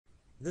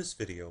This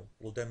video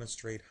will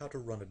demonstrate how to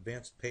run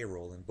Advanced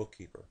Payroll in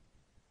Bookkeeper.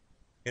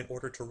 In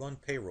order to run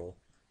payroll,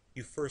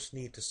 you first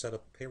need to set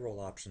up payroll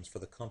options for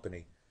the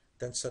company,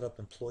 then set up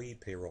employee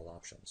payroll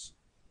options.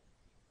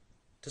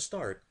 To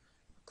start,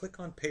 click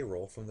on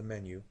Payroll from the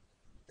menu,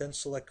 then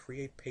select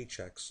Create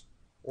Paychecks,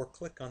 or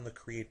click on the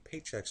Create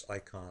Paychecks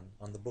icon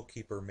on the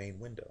Bookkeeper main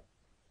window.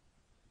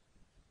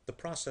 The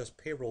Process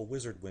Payroll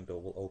Wizard window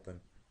will open,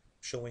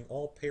 showing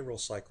all payroll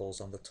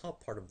cycles on the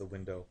top part of the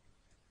window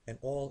and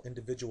all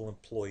individual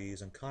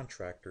employees and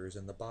contractors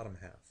in the bottom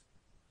half.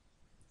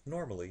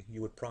 Normally,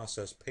 you would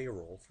process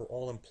payroll for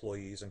all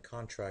employees and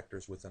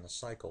contractors within a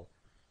cycle,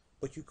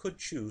 but you could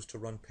choose to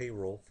run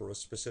payroll for a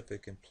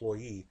specific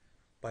employee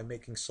by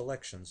making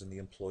selections in the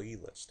employee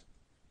list.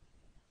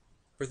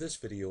 For this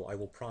video, I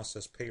will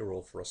process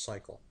payroll for a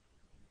cycle.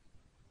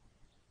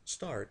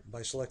 Start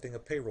by selecting a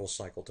payroll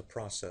cycle to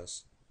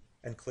process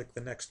and click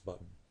the Next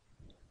button.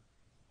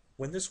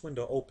 When this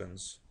window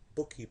opens,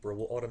 Bookkeeper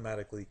will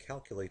automatically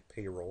calculate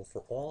payroll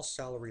for all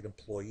salaried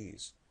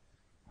employees.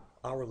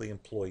 Hourly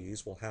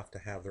employees will have to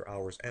have their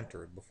hours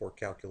entered before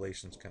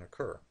calculations can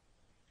occur.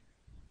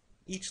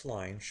 Each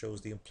line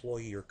shows the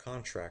employee or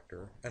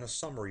contractor and a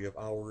summary of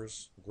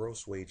hours,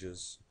 gross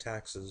wages,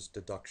 taxes,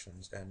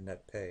 deductions, and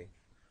net pay.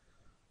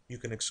 You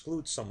can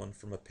exclude someone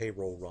from a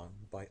payroll run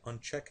by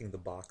unchecking the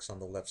box on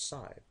the left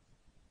side.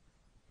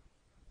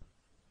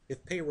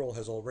 If payroll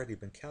has already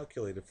been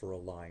calculated for a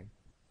line,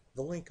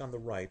 the link on the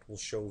right will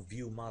show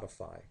View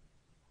Modify.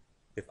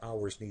 If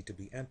hours need to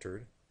be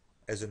entered,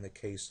 as in the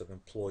case of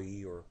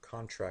employee or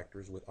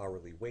contractors with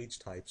hourly wage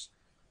types,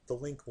 the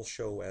link will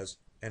show as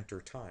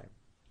Enter Time.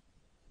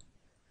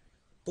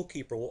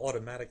 Bookkeeper will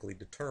automatically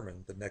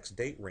determine the next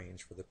date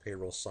range for the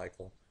payroll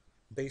cycle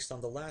based on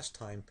the last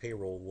time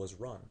payroll was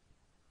run.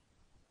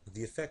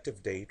 The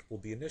effective date will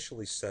be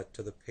initially set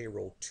to the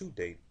payroll to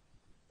date,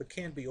 but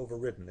can be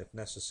overridden if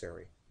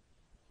necessary.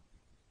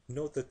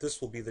 Note that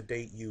this will be the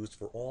date used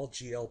for all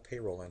GL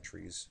payroll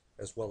entries,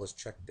 as well as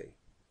check date.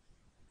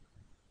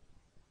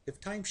 If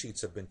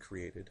timesheets have been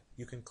created,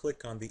 you can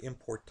click on the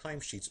Import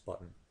Timesheets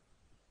button.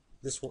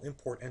 This will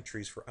import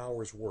entries for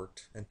hours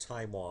worked and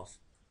time off,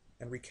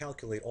 and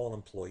recalculate all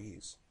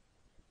employees.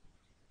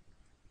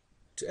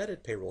 To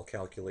edit payroll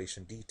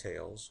calculation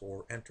details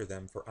or enter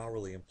them for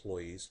hourly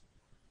employees,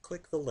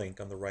 click the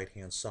link on the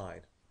right-hand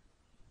side.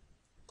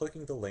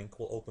 Clicking the link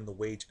will open the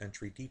Wage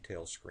Entry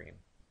Details screen.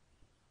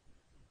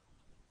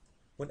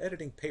 When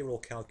editing payroll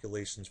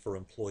calculations for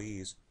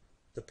employees,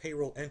 the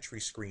payroll entry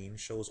screen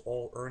shows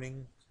all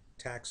earnings,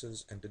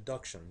 taxes, and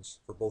deductions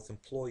for both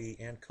employee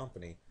and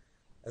company,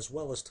 as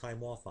well as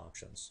time off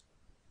options.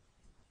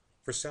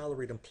 For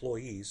salaried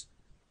employees,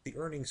 the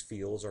earnings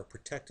fields are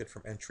protected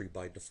from entry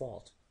by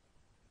default.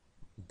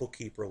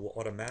 Bookkeeper will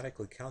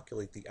automatically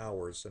calculate the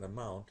hours and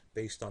amount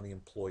based on the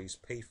employee's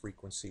pay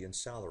frequency and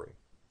salary.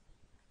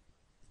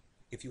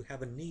 If you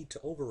have a need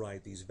to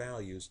override these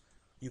values,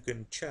 you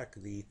can check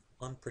the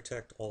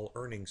Unprotect All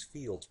Earnings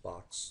Fields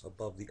box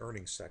above the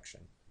Earnings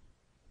section.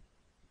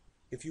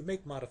 If you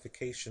make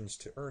modifications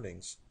to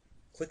earnings,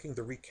 clicking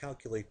the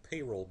Recalculate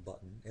Payroll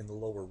button in the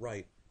lower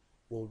right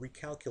will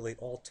recalculate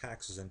all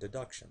taxes and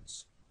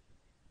deductions.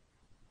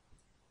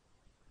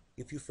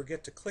 If you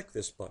forget to click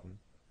this button,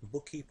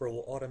 Bookkeeper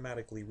will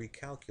automatically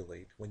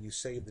recalculate when you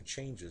save the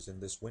changes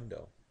in this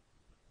window.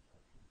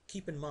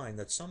 Keep in mind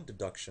that some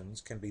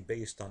deductions can be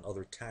based on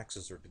other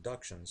taxes or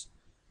deductions,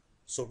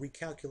 so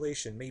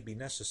recalculation may be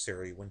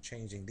necessary when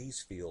changing these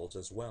fields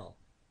as well.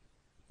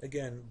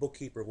 Again,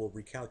 Bookkeeper will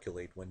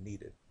recalculate when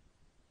needed.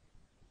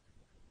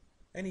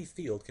 Any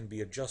field can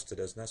be adjusted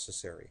as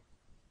necessary.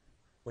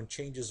 When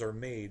changes are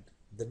made,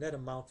 the net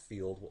amount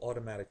field will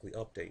automatically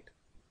update.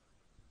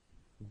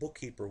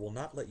 Bookkeeper will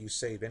not let you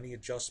save any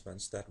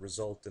adjustments that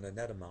result in a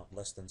net amount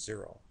less than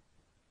 0.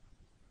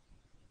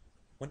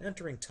 When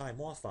entering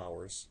time off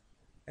hours,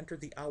 enter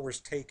the hours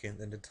taken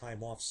in the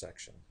time off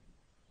section.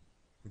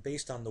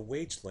 Based on the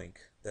wage link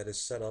that is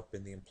set up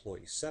in the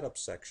Employee Setup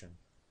section,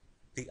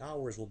 the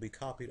hours will be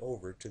copied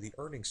over to the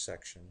Earnings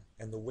section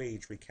and the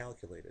wage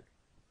recalculated.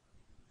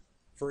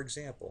 For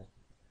example,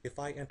 if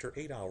I enter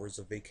 8 hours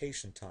of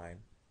vacation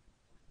time,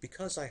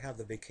 because I have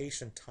the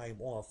vacation time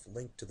off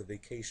linked to the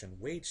vacation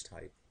wage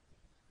type,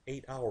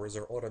 8 hours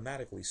are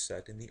automatically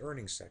set in the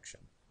Earnings section.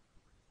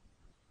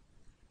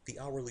 The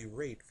hourly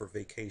rate for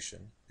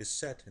vacation is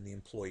set in the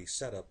Employee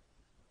Setup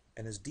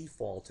and is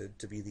defaulted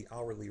to be the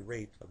hourly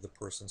rate of the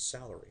person's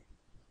salary.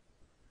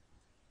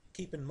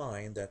 Keep in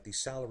mind that the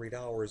salaried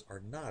hours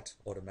are not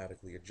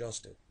automatically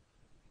adjusted.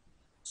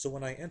 So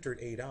when I entered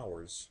 8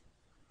 hours,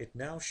 it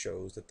now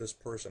shows that this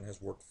person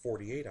has worked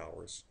 48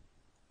 hours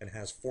and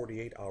has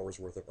 48 hours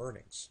worth of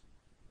earnings.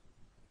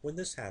 When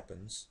this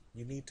happens,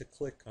 you need to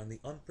click on the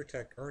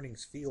Unprotect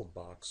Earnings field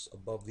box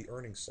above the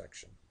Earnings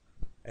section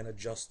and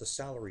adjust the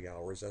salary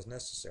hours as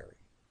necessary.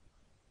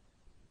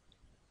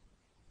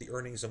 The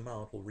earnings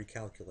amount will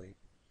recalculate,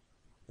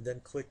 and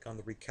then click on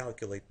the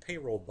Recalculate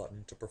Payroll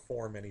button to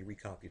perform any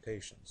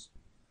recomputations.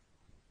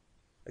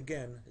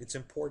 Again, it's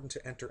important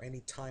to enter any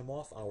time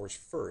off hours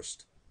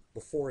first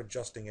before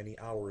adjusting any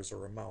hours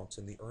or amounts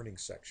in the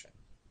earnings section.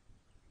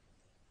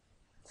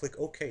 Click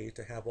OK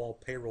to have all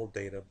payroll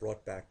data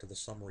brought back to the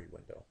summary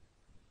window.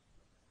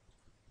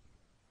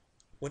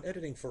 When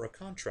editing for a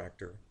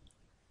contractor,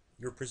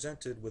 you're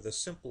presented with a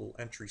simple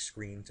entry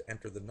screen to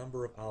enter the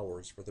number of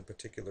hours for the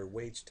particular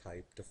wage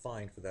type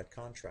defined for that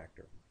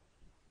contractor.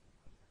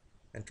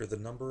 Enter the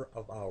number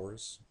of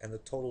hours and the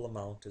total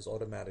amount is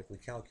automatically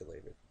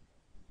calculated.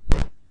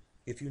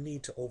 If you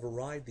need to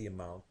override the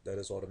amount that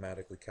is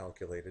automatically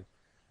calculated,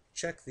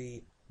 check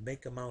the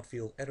Make Amount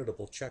Field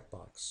Editable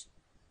checkbox.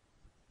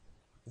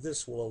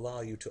 This will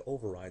allow you to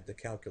override the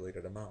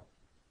calculated amount.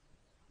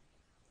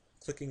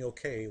 Clicking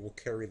OK will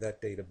carry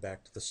that data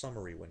back to the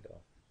summary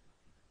window.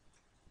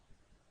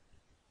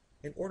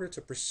 In order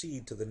to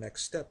proceed to the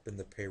next step in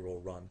the payroll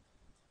run,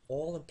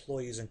 all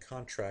employees and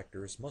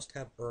contractors must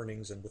have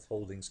earnings and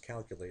withholdings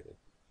calculated.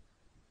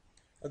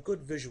 A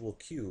good visual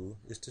cue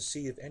is to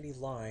see if any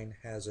line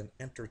has an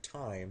Enter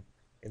Time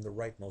in the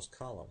rightmost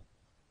column.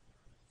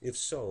 If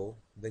so,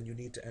 then you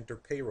need to enter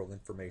payroll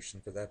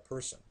information for that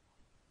person.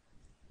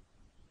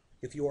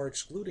 If you are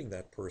excluding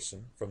that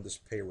person from this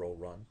payroll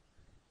run,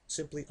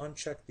 simply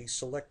uncheck the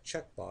Select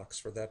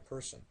checkbox for that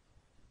person.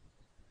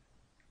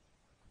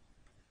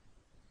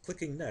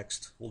 Clicking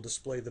Next will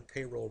display the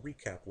Payroll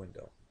Recap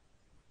window.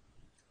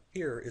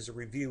 Here is a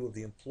review of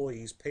the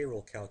employee's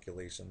payroll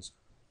calculations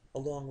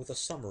along with a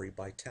summary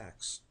by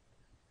tax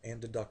and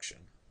deduction.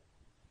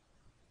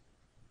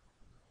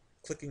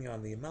 Clicking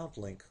on the Amount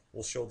link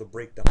will show the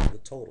breakdown of the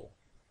total.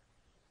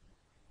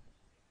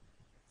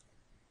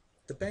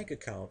 The bank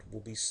account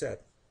will be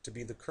set to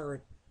be the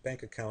current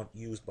bank account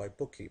used by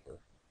Bookkeeper,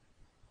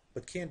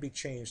 but can be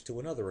changed to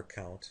another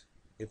account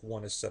if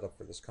one is set up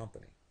for this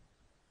company.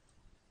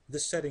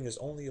 This setting is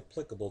only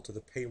applicable to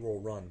the payroll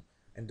run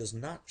and does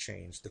not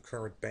change the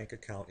current bank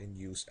account in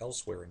use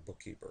elsewhere in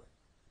Bookkeeper.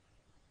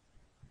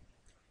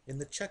 In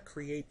the Check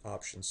Create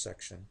Options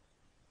section,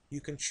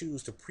 you can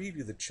choose to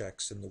preview the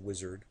checks in the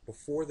wizard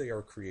before they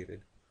are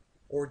created,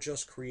 or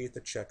just create the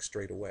check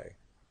straight away.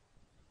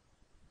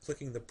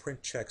 Clicking the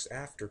Print Checks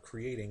After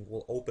Creating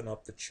will open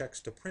up the Checks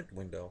to Print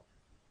window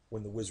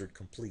when the wizard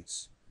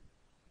completes.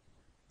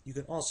 You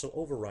can also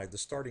override the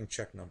starting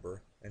check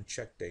number and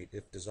check date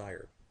if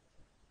desired.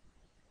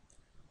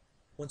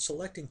 When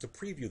selecting to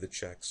preview the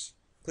checks,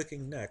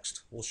 clicking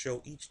Next will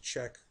show each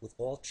check with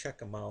all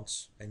check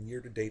amounts and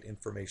year-to-date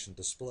information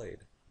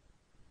displayed.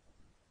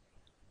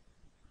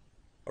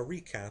 A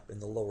recap in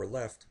the lower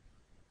left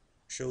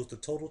shows the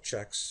total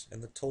checks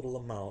and the total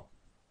amount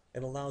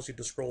and allows you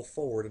to scroll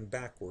forward and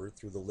backward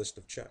through the list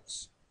of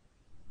checks.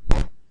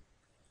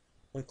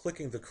 When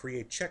clicking the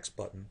Create Checks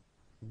button,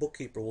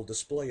 Bookkeeper will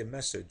display a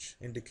message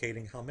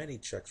indicating how many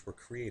checks were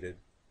created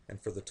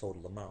and for the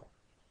total amount.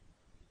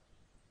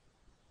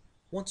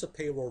 Once a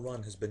payroll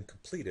run has been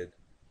completed,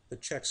 the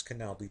checks can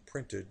now be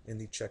printed in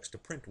the Checks to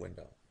Print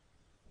window.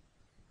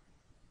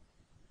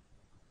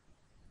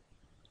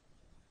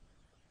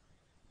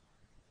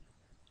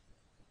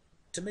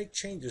 To make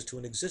changes to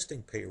an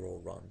existing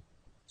payroll run,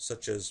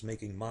 such as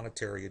making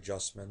monetary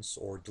adjustments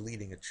or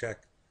deleting a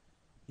check,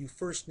 you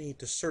first need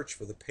to search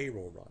for the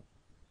payroll run.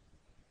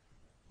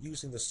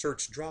 Using the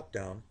Search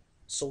drop-down,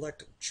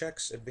 select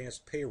Checks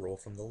Advanced Payroll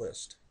from the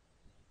list.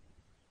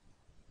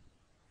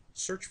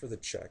 Search for the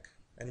check,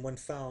 and when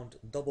found,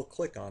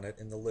 double-click on it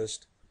in the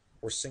list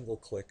or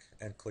single-click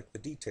and click the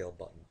Detail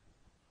button.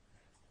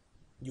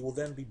 You will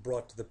then be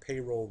brought to the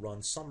payroll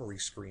run summary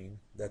screen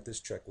that this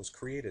check was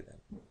created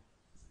in.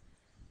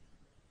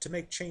 To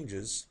make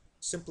changes,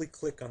 simply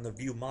click on the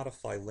View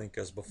Modify link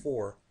as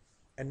before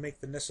and make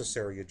the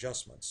necessary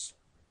adjustments.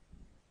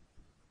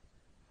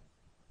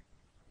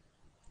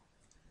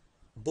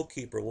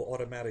 Bookkeeper will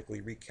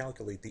automatically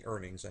recalculate the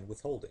earnings and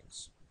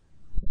withholdings.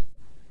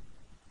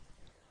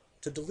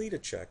 To delete a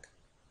check,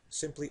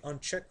 simply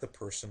uncheck the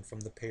person from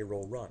the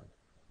payroll run.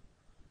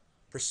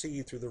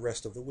 Proceed through the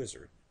rest of the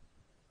wizard.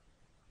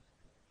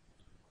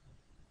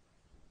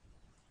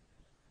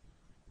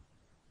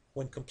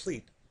 When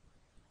complete,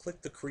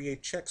 click the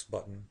Create Checks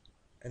button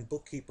and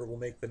Bookkeeper will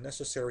make the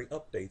necessary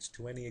updates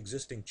to any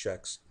existing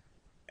checks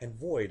and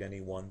void any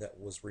one that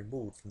was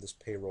removed from this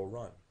payroll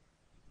run.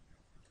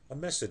 A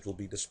message will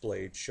be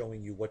displayed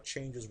showing you what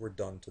changes were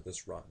done to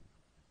this run.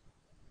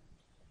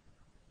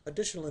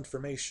 Additional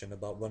information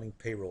about running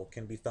payroll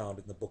can be found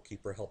in the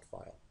Bookkeeper help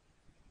file.